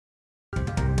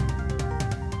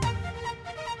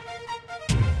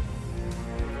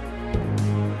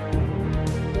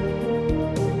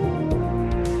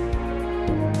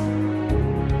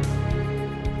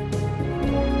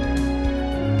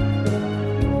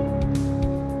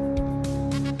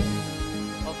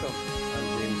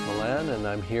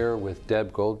I'm here with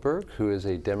Deb Goldberg, who is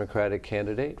a Democratic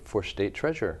candidate for state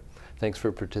treasurer. Thanks for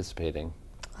participating.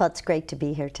 Well, it's great to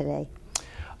be here today.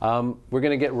 We're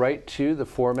going to get right to the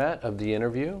format of the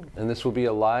interview, and this will be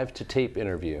a live-to-tape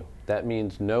interview. That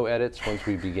means no edits once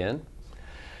we begin.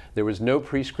 There was no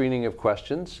pre-screening of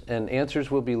questions, and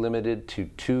answers will be limited to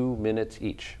 2 minutes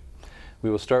each. We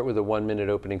will start with a 1-minute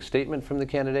opening statement from the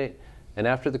candidate, and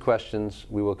after the questions,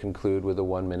 we will conclude with a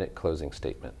 1-minute closing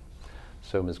statement.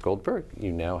 So, Ms. Goldberg,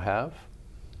 you now have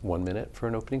 1 minute for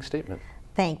an opening statement.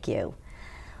 Thank you.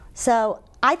 So,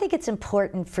 I think it's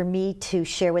important for me to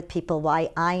share with people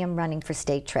why I am running for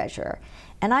state treasurer.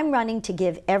 And I'm running to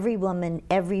give every woman,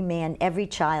 every man, every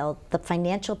child the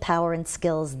financial power and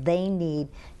skills they need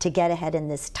to get ahead in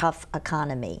this tough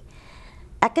economy.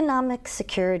 Economic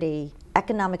security,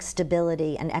 economic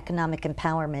stability, and economic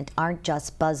empowerment aren't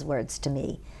just buzzwords to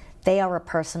me. They are a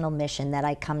personal mission that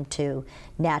I come to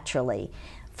naturally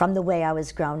from the way I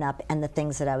was grown up and the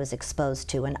things that I was exposed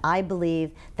to. And I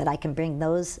believe that I can bring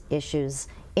those issues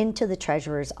into the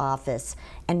treasurer's office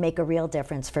and make a real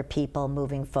difference for people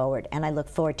moving forward. And I look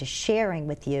forward to sharing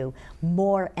with you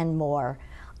more and more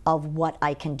of what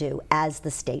I can do as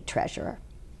the state treasurer.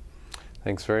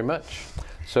 Thanks very much.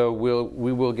 So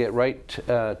we will get right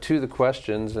to the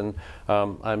questions, and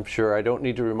I'm sure I don't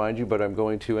need to remind you, but I'm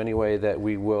going to anyway, that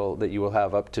you will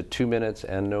have up to 2 minutes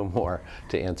and no more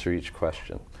to answer each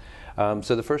question.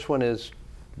 So the first one is,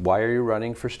 why are you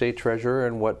running for state treasurer,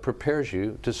 and what prepares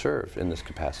you to serve in this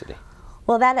capacity?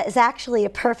 Well, that is actually a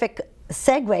perfect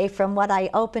segue from what I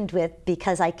opened with,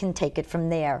 because I can take it from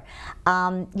there.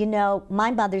 You know,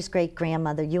 my mother's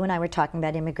great-grandmother, you and I were talking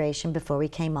about immigration before we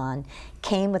came on,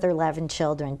 came with her 11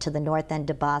 children to the north end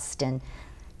of Boston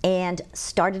and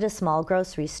started a small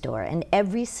grocery store. And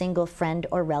every single friend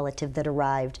or relative that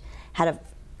arrived had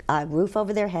a roof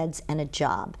over their heads and a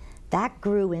job. That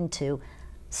grew into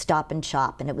Stop and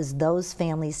Shop, and it was those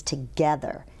families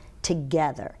together.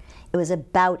 It was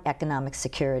about economic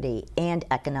security and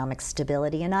economic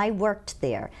stability, and I worked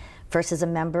there, first as a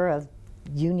member of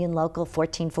Union Local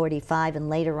 1445 and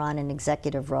later on in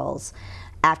executive roles.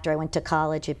 After I went to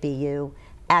college at BU,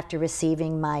 after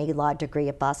receiving my law degree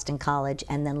at Boston College,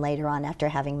 and then later on after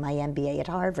having my MBA at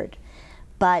Harvard.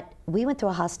 But we went through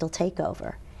a hostile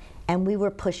takeover, and we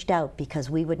were pushed out because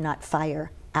we would not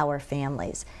fire our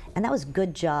families. And that was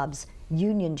good jobs,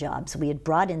 union jobs. We had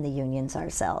brought in the unions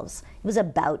ourselves. It was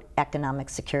about economic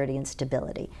security and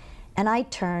stability. And I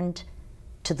turned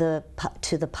to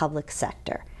the public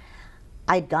sector.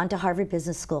 I'd gone to Harvard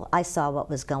Business School. I saw what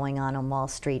was going on Wall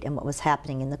Street and what was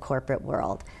happening in the corporate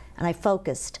world. And I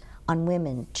focused on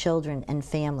women, children, and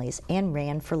families, and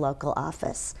ran for local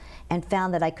office, and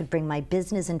found that I could bring my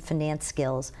business and finance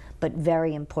skills, but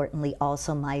very importantly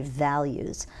also my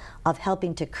values of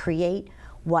helping to create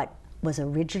what was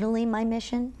originally my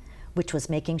mission, which was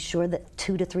making sure that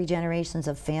 2 to 3 generations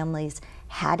of families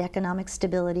had economic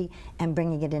stability, and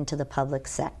bringing it into the public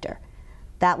sector.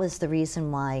 That was the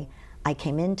reason why I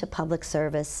came into public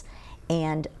service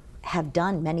and have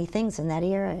done many things in that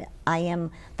area. I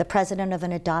am the president of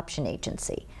an adoption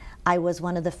agency. I was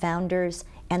one of the founders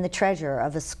and the treasurer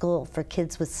of a school for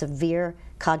kids with severe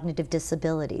cognitive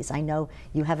disabilities. I know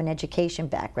you have an education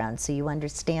background, so you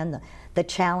understand the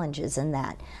challenges in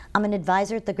that. I'm an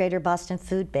advisor at the Greater Boston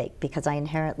Food Bank because I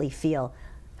inherently feel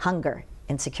hunger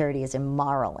insecurity is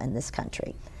immoral in this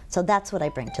country. So that's what I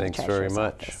bring to the treasurer's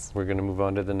office. Thanks very much. We're going to move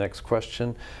on to the next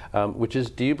question, which is,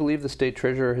 do you believe the state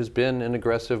treasurer has been an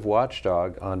aggressive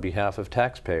watchdog on behalf of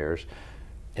taxpayers?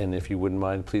 And if you wouldn't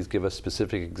mind, please give us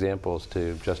specific examples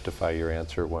to justify your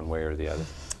answer one way or the other.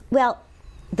 Well,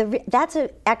 that's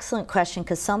an excellent question,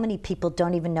 because so many people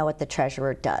don't even know what the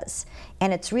treasurer does.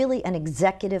 And it's really an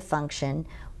executive function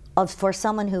for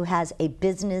someone who has a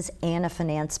business and a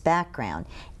finance background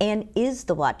and is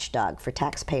the watchdog for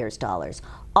taxpayers' dollars.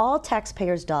 All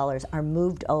taxpayers' dollars are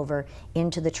moved over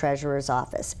into the treasurer's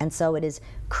office, and so it is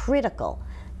critical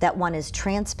that one is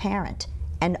transparent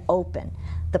and open.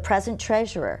 The present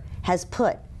treasurer has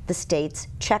put the state's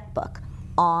checkbook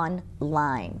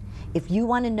online. If you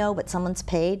want to know what someone's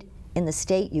paid in the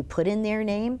state, you put in their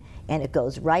name and it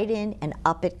goes right in and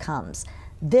up it comes.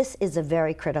 This is a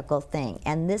very critical thing,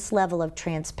 and this level of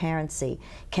transparency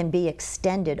can be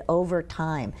extended over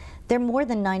time. There are more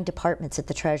than 9 departments at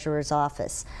the treasurer's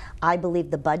office. I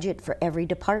believe the budget for every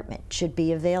department should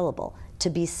be available to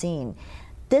be seen.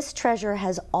 This treasurer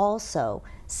has also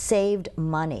saved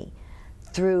money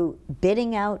through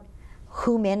bidding out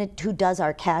who does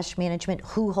our cash management,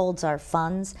 who holds our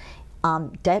funds,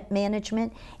 debt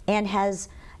management, and has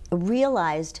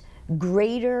realized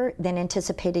greater than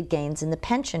anticipated gains in the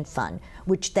pension fund,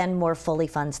 which then more fully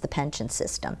funds the pension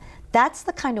system. That's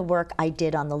the kind of work I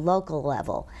did on the local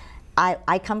level.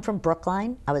 I come from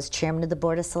Brookline. I was chairman of the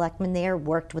Board of Selectmen there,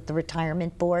 worked with the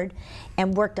retirement board,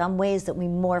 and worked on ways that we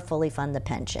more fully fund the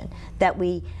pension, that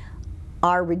we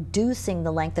are reducing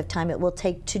the length of time it will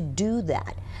take to do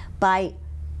that by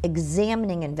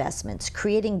examining investments,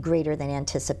 creating greater than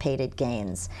anticipated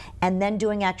gains, and then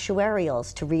doing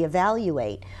actuarials to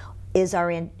reevaluate. Is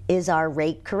our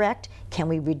rate correct? Can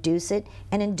we reduce it?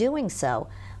 And in doing so,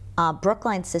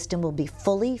 Brookline's system will be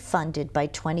fully funded by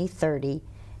 2030,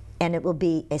 and it will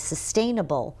be a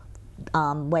sustainable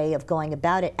way of going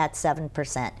about it at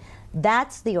 7%.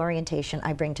 That's the orientation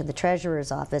I bring to the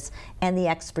Treasurer's office and the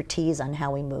expertise on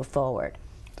how we move forward.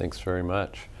 Thanks very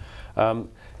much.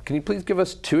 Can you please give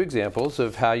us 2 examples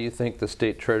of how you think the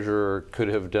State Treasurer could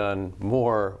have done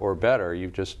more or better?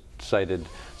 You've just cited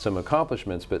some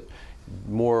accomplishments, but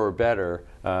more or better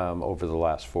over the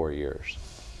last 4 years.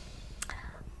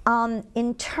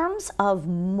 In terms of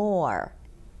more,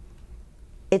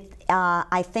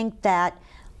 I think that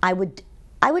I would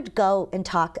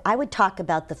talk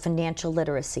about the financial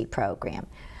literacy program.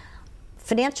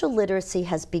 Financial literacy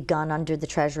has begun under the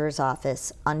Treasurer's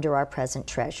office, under our present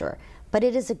treasurer, but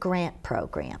it is a grant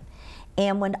program.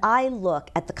 And when I look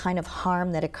at the kind of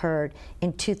harm that occurred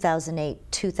in 2008,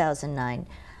 2009,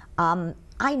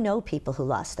 I know people who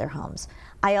lost their homes.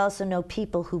 I also know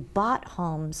people who bought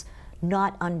homes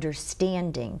not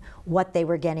understanding what they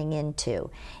were getting into.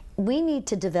 We need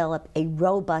to develop a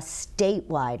robust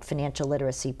statewide financial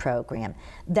literacy program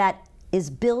that is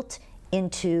built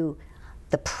into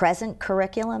the present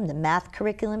curriculum, the math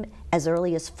curriculum. As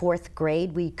early as 4th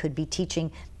grade, we could be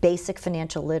teaching basic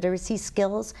financial literacy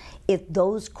skills if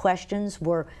those questions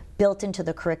were built into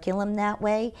the curriculum that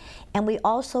way. And we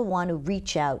also want to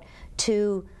reach out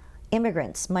to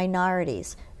immigrants,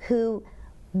 minorities, who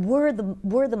were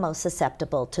the most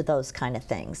susceptible to those kind of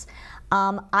things.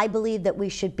 I believe that we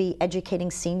should be educating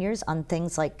seniors on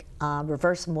things like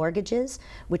reverse mortgages,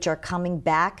 which are coming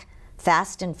back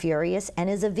fast and furious, and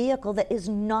is a vehicle that is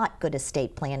not good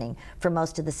estate planning for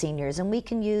most of the seniors. And we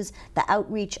can use the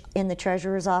outreach in the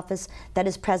Treasurer's office that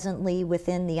is presently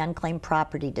within the Unclaimed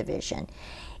Property Division.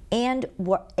 And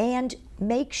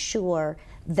make sure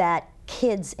that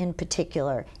kids in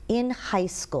particular in high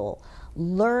school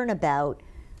learn about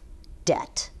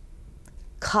debt,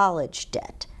 college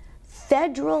debt,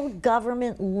 federal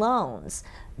government loans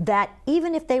that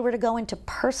even if they were to go into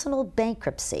personal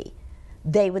bankruptcy,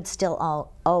 they would still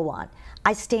owe on.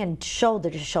 I stand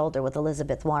shoulder to shoulder with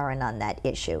Elizabeth Warren on that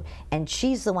issue, and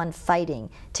she's the one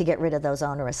fighting to get rid of those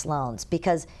onerous loans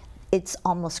because it's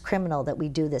almost criminal that we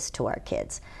do this to our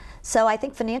kids. So I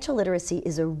think financial literacy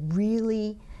is a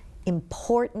really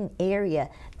important area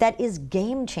that is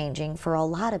game-changing for a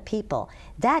lot of people.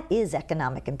 That is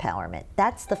economic empowerment.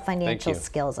 That's the financial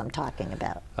skills I'm talking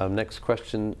about. Next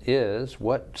question is,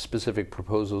 what specific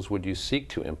proposals would you seek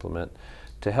to implement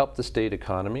to help the state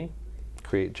economy,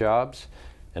 create jobs,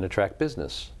 and attract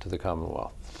business to the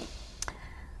Commonwealth?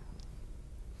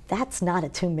 That's not a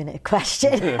 2-minute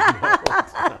question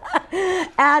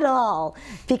at all,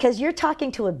 because you're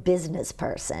talking to a business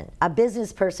person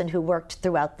who worked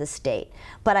throughout the state.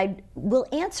 But I will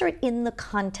answer it in the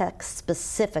context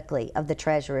specifically of the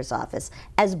Treasurer's office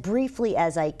as briefly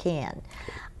as I can.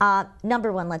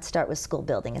 Number 1, let's start with school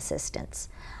building assistance.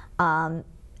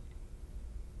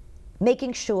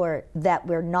 Making sure that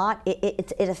we're not,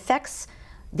 it affects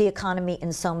the economy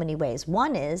in so many ways.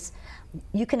 One is,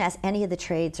 you can ask any of the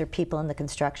trades or people in the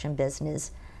construction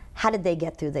business, how did they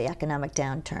get through the economic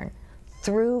downturn?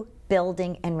 Through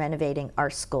building and renovating our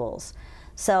schools.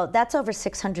 So that's over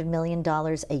 $600 million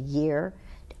a year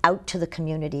out to the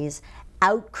communities,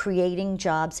 out creating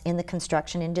jobs in the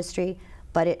construction industry,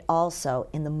 but it also,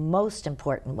 in the most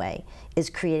important way, is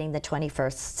creating the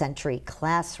 21st century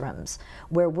classrooms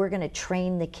where we're going to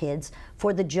train the kids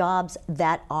for the jobs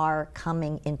that are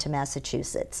coming into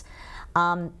Massachusetts.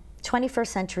 21st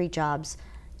century jobs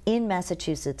in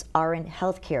Massachusetts are in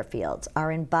healthcare fields,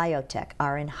 are in biotech,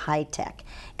 are in high tech.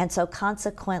 And so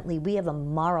consequently, we have a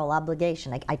moral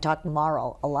obligation, I talk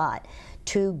moral a lot,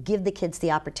 to give the kids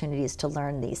the opportunities to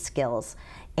learn these skills.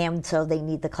 And so they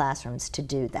need the classrooms to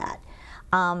do that.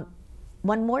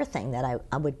 One more thing that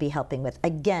I would be helping with,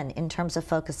 again, in terms of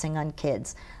focusing on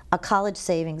kids, a college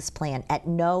savings plan at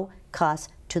no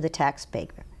cost to the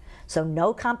taxpayer. So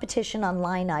no competition on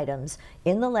line items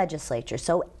in the legislature,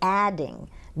 so adding,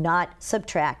 not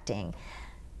subtracting.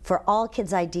 For all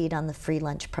kids ID'd on the free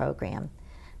lunch program.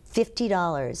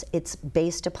 $50, it's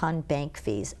based upon bank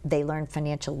fees. They learn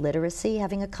financial literacy,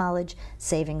 having a college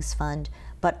savings fund,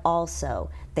 but also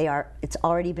it's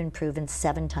already been proven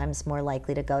 7 times more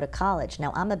likely to go to college.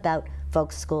 Now, I'm about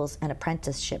folk schools and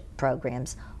apprenticeship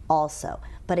programs also.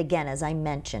 But again, as I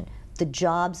mentioned, the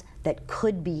jobs that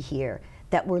could be here,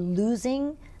 that we're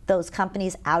losing those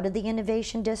companies out of the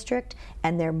innovation district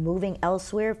and they're moving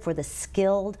elsewhere for the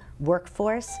skilled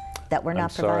workforce that we're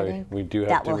not providing. We do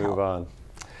have to move on.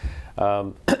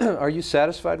 Are you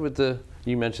satisfied with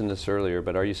you mentioned this earlier,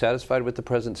 but are you satisfied with the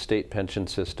present state pension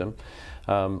system?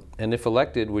 And if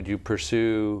elected, would you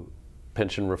pursue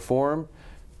pension reform?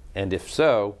 And if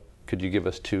so, could you give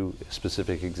us 2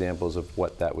 specific examples of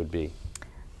what that would be?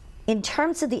 In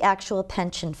terms of the actual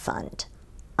pension fund,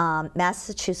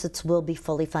 Massachusetts will be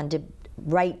fully funded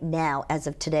right now, as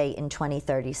of today, in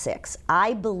 2036.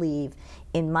 I believe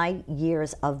in my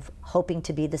years of hoping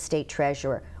to be the state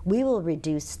treasurer, we will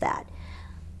reduce that.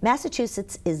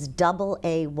 Massachusetts is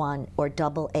AA1 or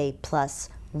AA+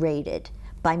 rated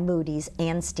by Moody's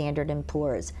and Standard &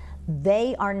 Poor's.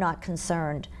 They are not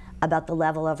concerned about the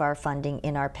level of our funding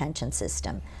in our pension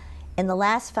system. In the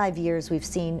last 5 years, we've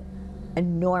seen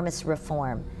enormous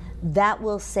reform. That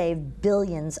will save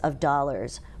billions of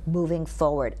dollars moving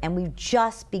forward, and we've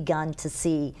just begun to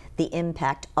see the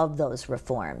impact of those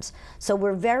reforms. So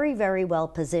we're very, very well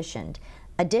positioned.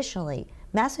 Additionally,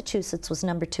 Massachusetts was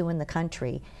 #2 in the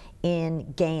country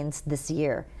in gains this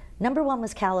year. #1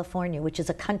 was California, which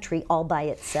is a country all by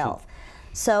itself.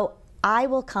 So I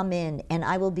will come in and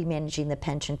I will be managing the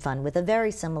pension fund with a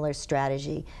very similar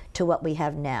strategy to what we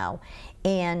have now,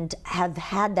 and have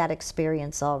had that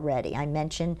experience already. I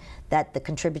mentioned that the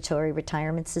contributory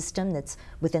retirement system that's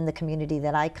within the community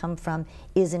that I come from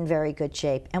is in very good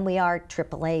shape, and we are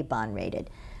AAA bond rated.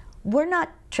 We're not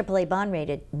AAA bond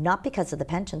rated not because of the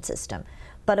pension system,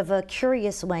 but of a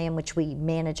curious way in which we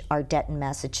manage our debt in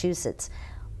Massachusetts.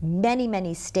 Many,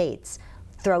 many states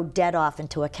throw debt off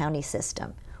into a county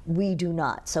system. We do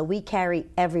not. So we carry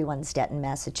everyone's debt in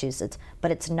Massachusetts, but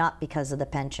it's not because of the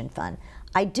pension fund.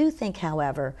 I do think,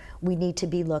 however, we need to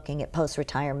be looking at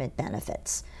post-retirement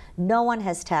benefits. No one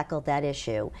has tackled that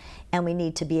issue, and we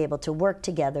need to be able to work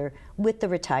together with the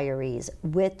retirees,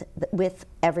 with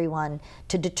everyone,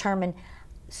 to determine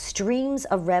streams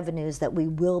of revenues that we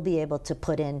will be able to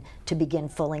put in to begin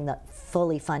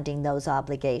fully funding those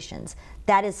obligations.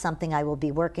 That is something I will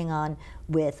be working on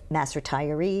with mass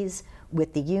retirees,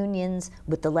 with the unions,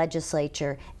 with the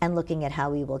legislature, and looking at how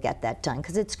we will get that done,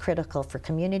 because it's critical for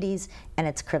communities and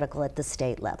it's critical at the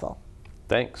state level.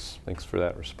 Thanks. Thanks for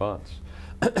that response.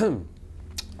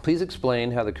 Please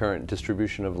explain how the current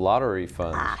distribution of lottery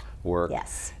funds work,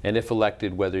 yes. And if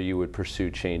elected, whether you would pursue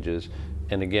changes.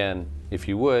 And again, if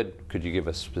you would, could you give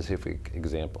us specific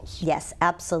examples? Yes,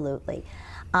 absolutely.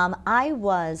 I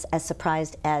was as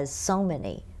surprised as so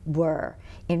many were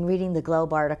in reading the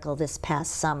Globe article this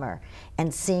past summer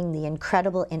and seeing the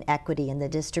incredible inequity in the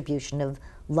distribution of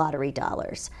lottery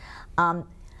dollars.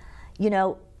 You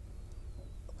know,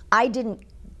 I didn't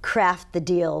craft the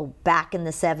deal back in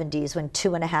the 70s when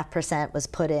 2.5% was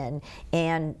put in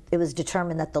and it was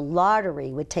determined that the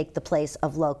lottery would take the place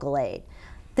of local aid.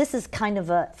 This is kind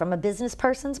of from a business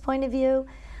person's point of view,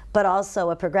 but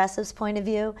also a progressive's point of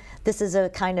view. This is a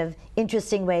kind of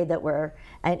interesting way that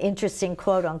an interesting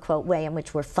quote-unquote way in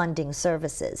which we're funding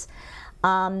services.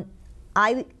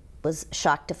 I was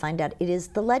shocked to find out it is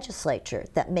the legislature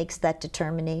that makes that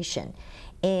determination.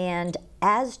 And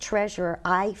as treasurer,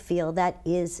 I feel that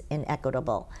is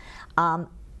inequitable.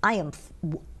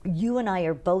 You and I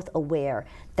are both aware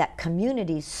that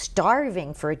communities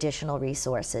starving for additional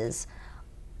resources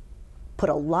put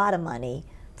a lot of money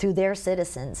through their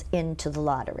citizens into the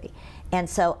lottery. And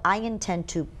so I intend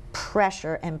to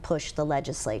pressure and push the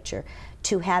legislature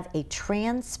to have a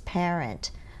transparent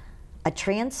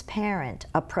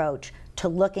approach to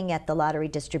looking at the lottery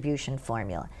distribution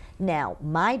formula. Now,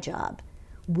 my job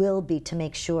will be to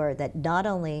make sure that not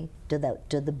only do the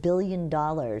 $1 billion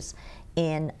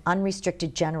in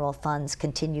unrestricted general funds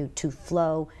continue to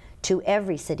flow to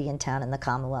every city and town in the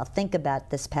Commonwealth. Think about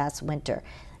this past winter.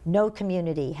 No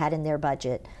community had in their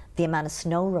budget the amount of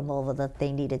snow removal that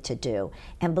they needed to do.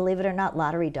 And believe it or not,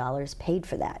 lottery dollars paid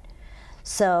for that.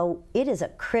 So it is a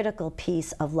critical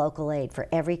piece of local aid for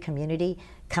every community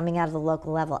coming out of the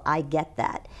local level. I get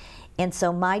that. And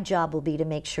so my job will be to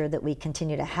make sure that we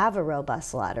continue to have a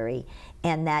robust lottery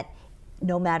and that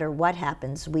no matter what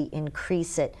happens, we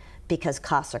increase it because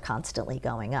costs are constantly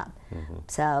going up. Mm-hmm.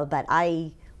 So, but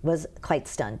I was quite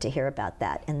stunned to hear about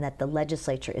that and that the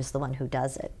legislature is the one who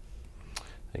does it.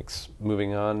 Thanks.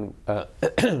 Moving on,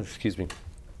 excuse me.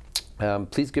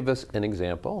 Please give us an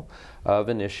example of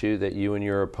an issue that you and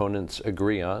your opponents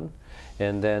agree on,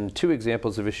 and then 2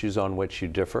 examples of issues on which you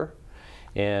differ,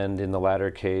 and in the latter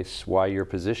case, why your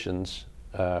positions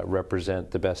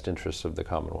represent the best interests of the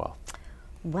Commonwealth.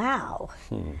 Wow.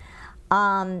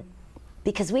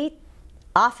 Because we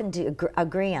often do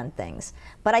agree on things,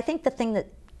 but I think the thing that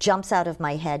jumps out of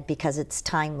my head because it's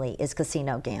timely is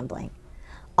casino gambling.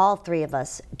 All 3 of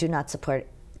us do not support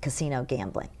casino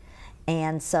gambling.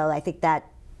 And so I think that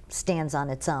stands on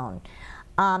its own.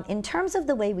 In terms of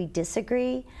the way we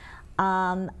disagree,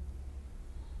 that's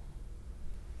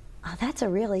a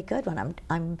really good one.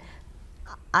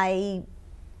 I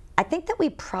think that we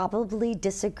probably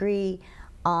disagree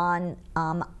on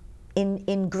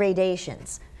in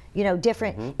gradations. You know,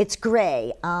 different. It's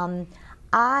gray.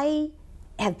 I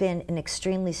have been an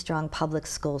extremely strong public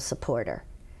school supporter.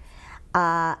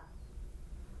 The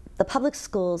public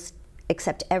schools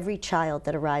accept every child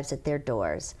that arrives at their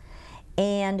doors.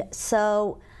 And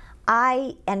so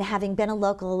and having been a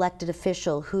local elected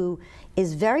official who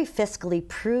is very fiscally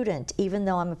prudent, even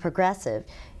though I'm a progressive,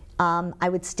 I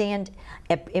would stand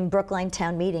in Brookline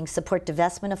town meetings, support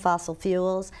divestment of fossil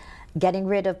fuels, getting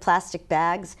rid of plastic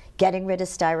bags, getting rid of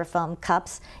styrofoam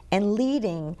cups, and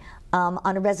leading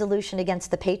on a resolution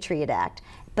against the Patriot Act.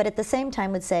 But at the same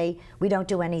time would say, we don't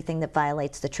do anything that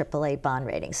violates the AAA bond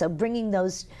rating. So bringing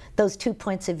those 2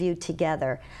 points of view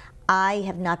together, I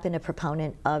have not been a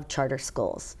proponent of charter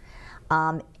schools.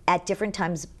 At different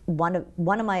times, one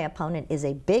of my opponents is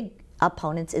a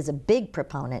big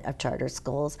proponent of charter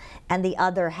schools, and the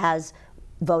other has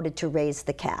voted to raise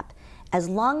the cap. As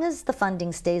long as the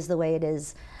funding stays the way it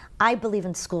is, I believe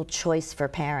in school choice for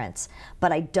parents,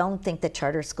 but I don't think that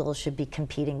charter schools should be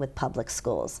competing with public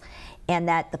schools, and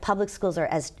that the public schools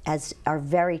are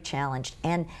very challenged.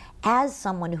 And as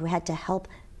someone who had to help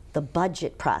the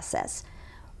budget process,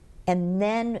 and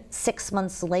then 6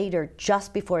 months later,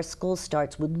 just before school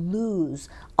starts, would lose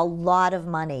a lot of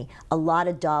money, a lot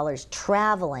of dollars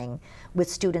traveling with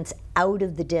students out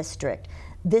of the district.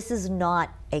 This is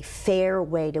not a fair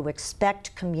way to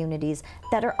expect communities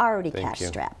that are already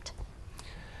cash-strapped.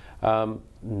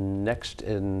 Next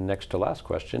to last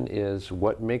question is,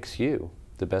 what makes you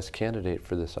the best candidate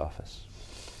for this office?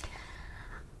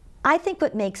 I think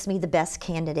what makes me the best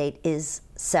candidate is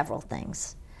several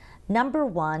things. Number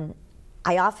one,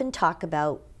 I often talk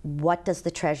about what does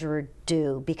the treasurer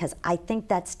do, because I think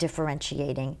that's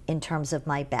differentiating in terms of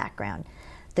my background.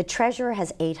 The treasurer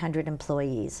has 800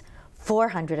 employees.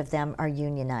 400 of them are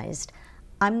unionized.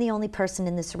 I'm the only person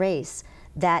in this race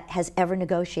that has ever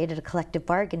negotiated a collective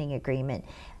bargaining agreement.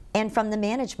 And from the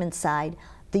management side,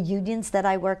 the unions that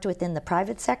I worked with in the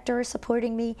private sector are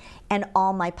supporting me, and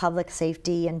all my public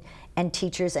safety and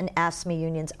teachers and ACMi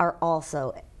unions are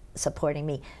also supporting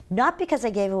me. Not because I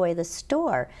gave away the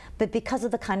store, but because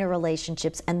of the kind of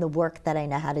relationships and the work that I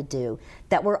know how to do,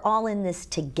 that we're all in this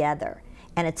together.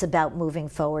 And it's about moving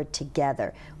forward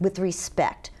together with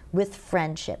respect, with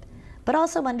friendship, but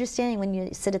also understanding when you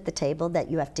sit at the table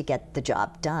that you have to get the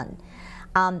job done.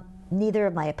 Neither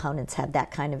of my opponents have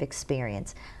that kind of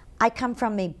experience. I come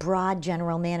from a broad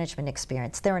general management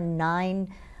experience. There are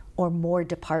 9 or more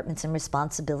departments and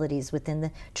responsibilities within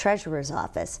the treasurer's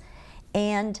office.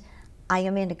 And I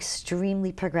am an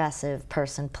extremely progressive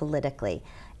person politically.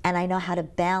 And I know how to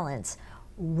balance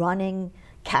running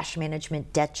cash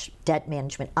management, debt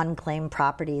management, unclaimed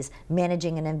properties,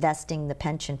 managing and investing the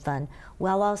pension fund,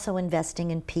 while also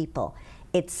investing in people.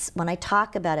 It's when I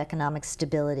talk about economic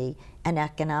stability and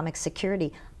economic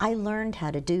security, I learned how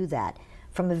to do that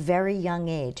from a very young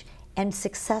age and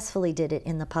successfully did it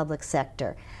in the public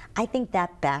sector. I think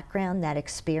that background, that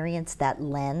experience, that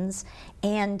lens,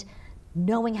 and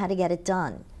knowing how to get it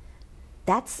done,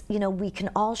 that's, you know, we can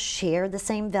all share the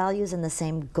same values and the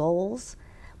same goals,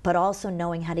 but also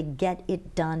knowing how to get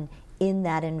it done in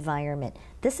that environment.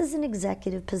 This is an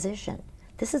executive position.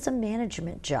 This is a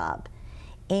management job.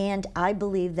 And I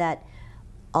believe that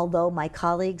although my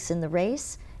colleagues in the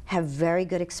race have very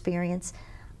good experience,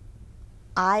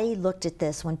 I looked at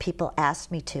this when people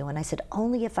asked me to, and I said,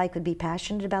 only if I could be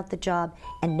passionate about the job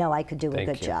and know I could do a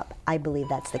good job. I believe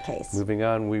that's the case. Moving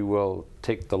on, we will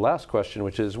take the last question,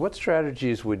 which is, what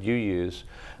strategies would you use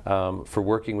for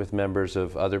working with members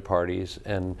of other parties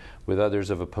and with others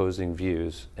of opposing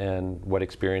views, and what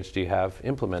experience do you have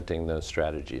implementing those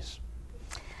strategies?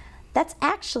 That's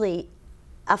actually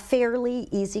a fairly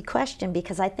easy question,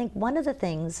 because I think one of the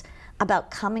things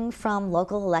about coming from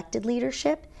local elected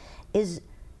leadership is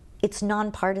it's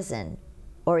nonpartisan,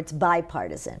 or it's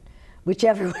bipartisan,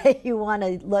 whichever way you want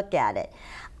to look at it.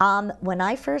 When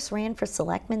I first ran for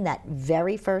selectman that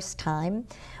very first time,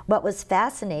 what was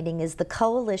fascinating is the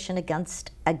coalition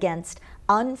against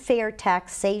unfair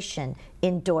taxation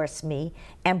endorsed me,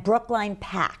 and Brookline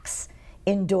PACs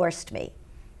endorsed me.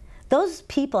 Those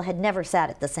people had never sat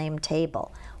at the same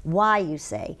table. Why, you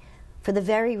say? For the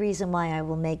very reason why I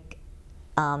will make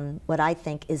what I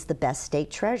think is the best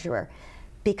state treasurer,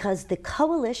 because the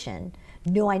coalition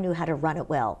knew I knew how to run it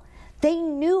well. They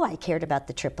knew I cared about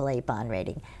the AAA bond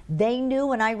rating. They knew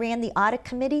when I ran the audit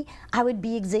committee, I would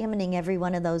be examining every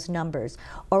one of those numbers.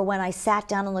 Or when I sat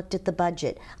down and looked at the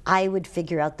budget, I would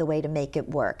figure out the way to make it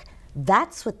work.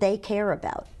 That's what they care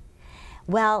about.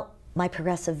 Well, my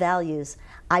progressive values,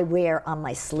 I wear on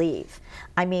my sleeve.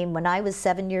 I mean, when I was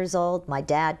 7 years old, my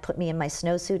dad put me in my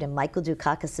snowsuit in Michael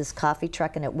Dukakis' coffee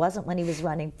truck, and it wasn't when he was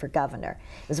running for governor.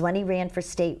 It was when he ran for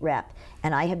state rep,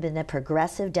 and I have been a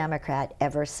progressive Democrat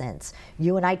ever since.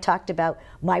 You and I talked about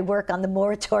my work on the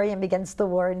moratorium against the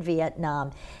war in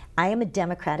Vietnam. I am a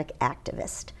Democratic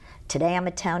activist. Today I'm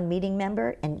a town meeting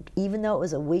member, and even though it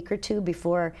was a week or two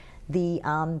before the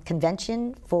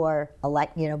convention for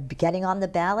getting on the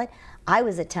ballot, I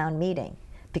was at town meeting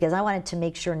because I wanted to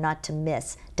make sure not to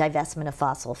miss divestment of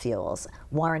fossil fuels,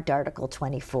 warrant Article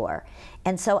 24.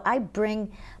 And so I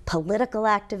bring political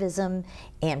activism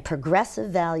and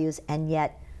progressive values and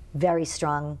yet very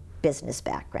strong business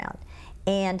background.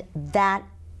 And that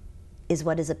is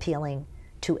what is appealing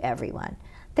to everyone.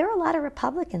 There are a lot of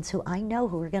Republicans who I know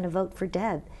who are going to vote for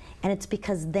Deb, and it's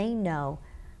because they know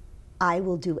I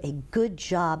will do a good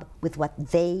job with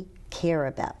what they care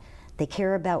about. They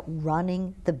care about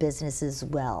running the businesses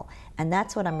well, and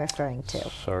that's what I'm referring to.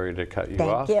 Sorry to cut you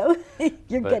off. Thank you.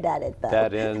 You're good at it, though.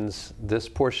 That ends this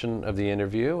portion of the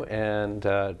interview, and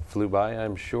flew by,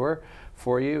 I'm sure,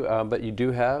 for you. But you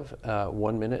do have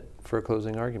 1 minute for a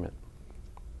closing argument.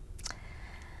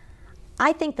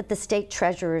 I think that the state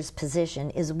treasurer's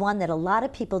position is one that a lot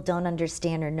of people don't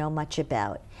understand or know much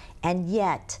about, and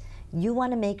yet you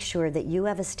want to make sure that you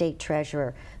have a state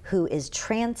treasurer who is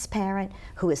transparent,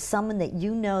 who is someone that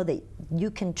you know that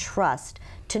you can trust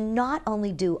to not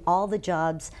only do all the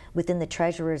jobs within the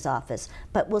treasurer's office,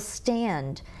 but will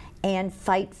stand and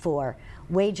fight for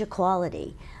wage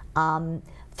equality,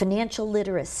 financial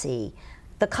literacy,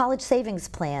 the college savings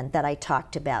plan that I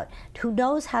talked about, who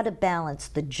knows how to balance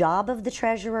the job of the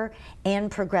treasurer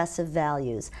and progressive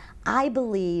values. I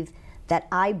believe that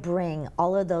I bring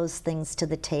all of those things to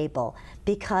the table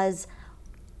because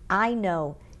I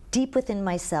know deep within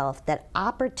myself that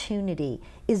opportunity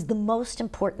is the most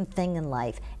important thing in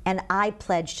life, and I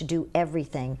pledge to do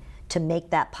everything to make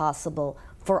that possible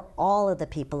for all of the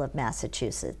people of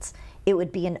Massachusetts. It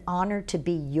would be an honor to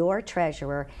be your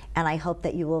treasurer, and I hope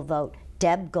that you will vote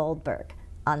Deb Goldberg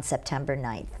on September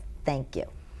 9th. Thank you.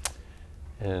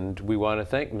 And we want to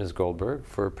thank Ms. Goldberg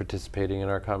for participating in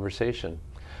our conversation.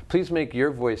 Please make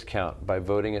your voice count by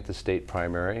voting at the state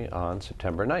primary on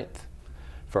September 9th.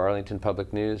 For Arlington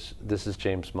Public News, this is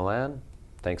James Milan.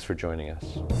 Thanks for joining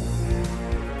us.